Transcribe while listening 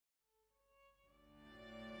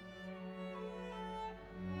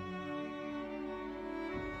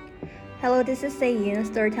Hello, this is Seyun,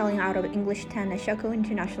 storytelling out of English 10 at Shekou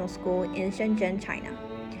International School in Shenzhen, China.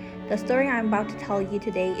 The story I'm about to tell you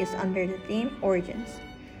today is under the theme Origins.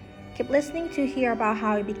 Keep listening to hear about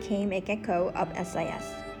how I became a Gecko of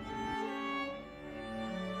SIS.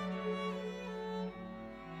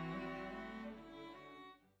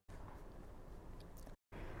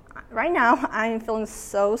 Right now, I'm feeling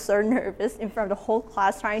so nervous in front of the whole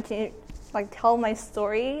class, trying to tell my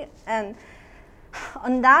story. And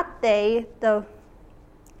on that day, it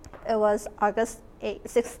was August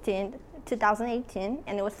 16th, 2018,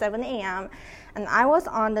 and it was 7 a.m. and I was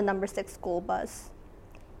on the number 6 school bus.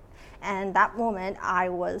 And that moment, I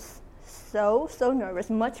was so nervous,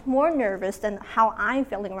 much more nervous than how I'm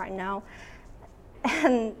feeling right now.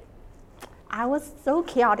 And I was so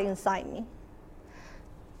chaotic inside me.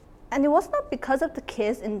 And it was not because of the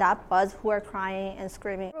kids in that bus who were crying and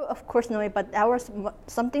screaming. Of course, no, but there was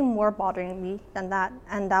something more bothering me than that,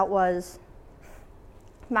 and that was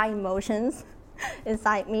my emotions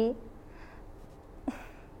inside me.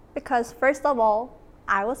 Because first of all,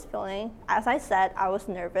 I was feeling, as I said, I was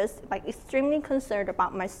nervous, extremely concerned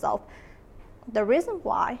about myself. The reason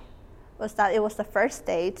why was that it was the first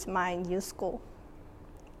day to my new school.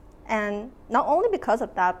 And not only because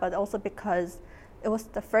of that, but also because it was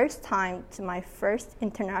the first time to my first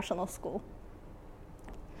international school.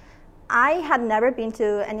 I had never been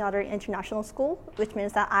to any other international school, which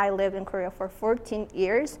means that I lived in Korea for 14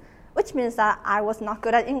 years, which means that I was not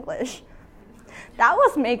good at English. That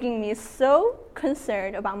was making me so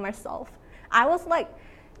concerned about myself. I was like,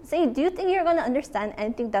 say, do you think you're going to understand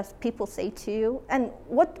anything that people say to you? And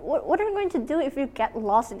what are you going to do if you get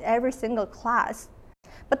lost in every single class?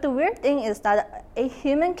 But the weird thing is that a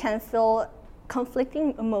human can feel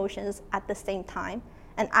conflicting emotions at the same time.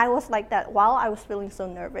 And I was like that. While I was feeling so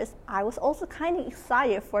nervous, I was also kind of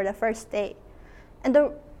excited for the first day. And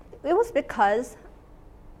it was because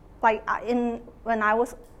when I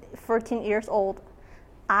was 14 years old,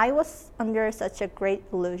 I was under such a great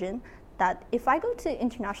illusion that if I go to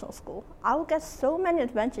international school, I will get so many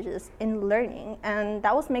advantages in learning, and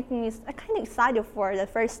that was making me kind of excited for the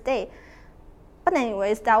first day. But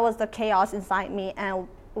anyways, that was the chaos inside me, and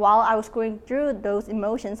while I was going through those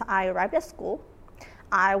emotions, I arrived at school.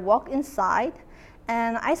 I walked inside,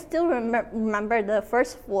 and I still remember the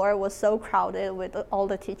first floor was so crowded with all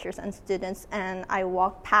the teachers and students, and I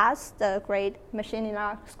walked past the great Machining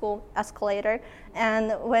School escalator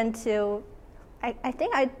and went to, I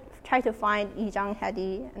think I tried to find Yijang,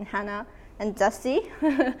 Hedy, and Hannah, and Dusty,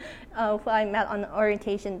 who I met on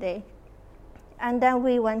orientation day. And then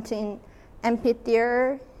we went to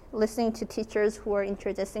amphitheater, listening to teachers who were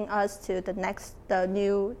introducing us to the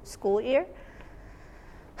new school year.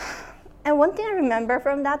 And one thing I remember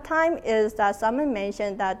from that time is that someone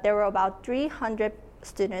mentioned that there were about 300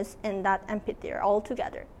 students in that amphitheater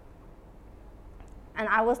altogether. And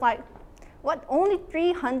I was like, what, only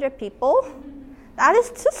 300 people? That is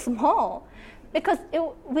too small. Because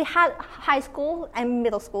we had high school and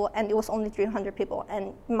middle school, and it was only 300 people.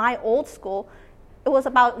 And my old school, it was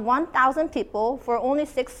about 1,000 people for only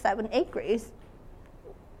 6, 7, 8 grades.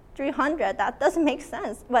 300, that doesn't make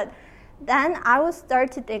sense. But then I would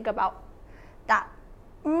start to think about that.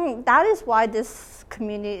 That is why this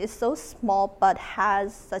community is so small but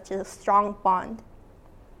has such a strong bond.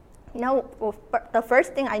 The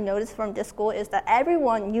first thing I noticed from this school is that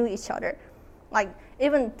everyone knew each other.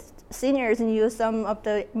 Even seniors knew some of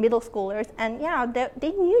the middle schoolers, and yeah,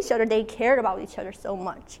 they knew each other. They cared about each other so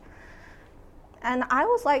much. And I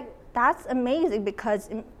was like, that's amazing, because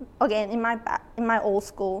in my old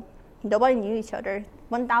school, nobody knew each other.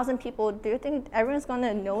 1,000 people, do you think everyone's going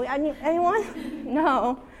to know anyone?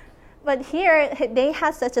 No. But here, they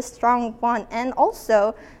had such a strong bond. And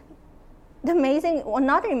also,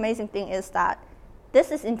 another amazing thing is that this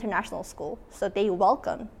is international school, so they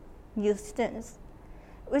welcome new students,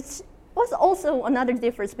 which was also another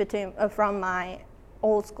difference from my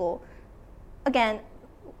old school. Again,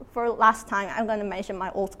 for last time, I'm going to mention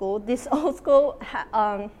my old school. This old school,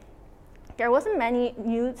 there wasn't many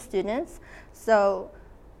new students, so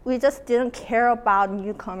we just didn't care about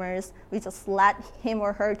newcomers. We just let him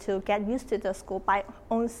or her to get used to the school by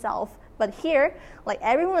own self. But here,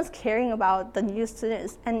 everyone's caring about the new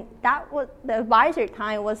students, and that was the advisory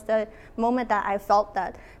time was the moment that I felt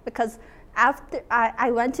that, because after I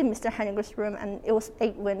went to Mr. Henniger's room, and it was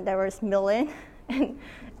 8 when there was Millen and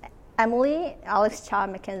Emily, Alex Cha,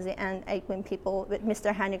 Mackenzie, and 8 when people with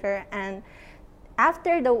Mr. Henniger. And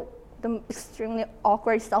after the extremely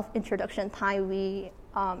awkward self-introduction time,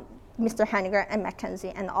 Mr. Henniger and Mackenzie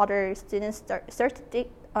and other students started to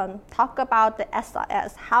talk about the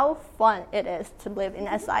SIS, how fun it is to live in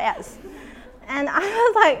SIS. And I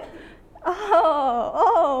was like,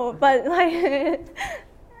 but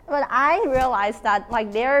but I realized that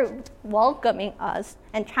like they're welcoming us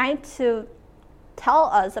and trying to tell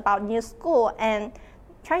us about new school and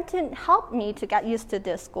trying to help me to get used to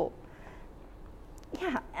this school.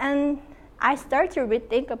 Yeah, and I started to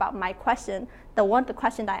rethink about my question, the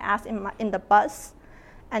question that I asked in the bus,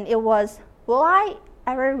 and it was, will I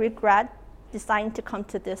ever regret deciding to come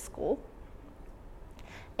to this school?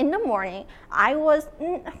 In the morning, I was,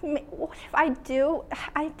 what if I do?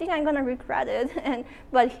 I think I'm gonna regret it.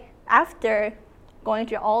 But after going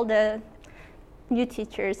through all the new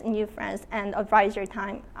teachers, new friends, and advisory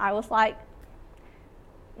time, I was like,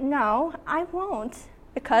 no, I won't,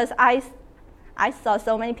 because I saw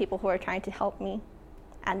so many people who were trying to help me,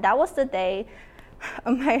 and that was the day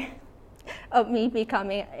of me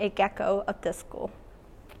becoming a Gecko of this school.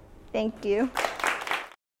 Thank you.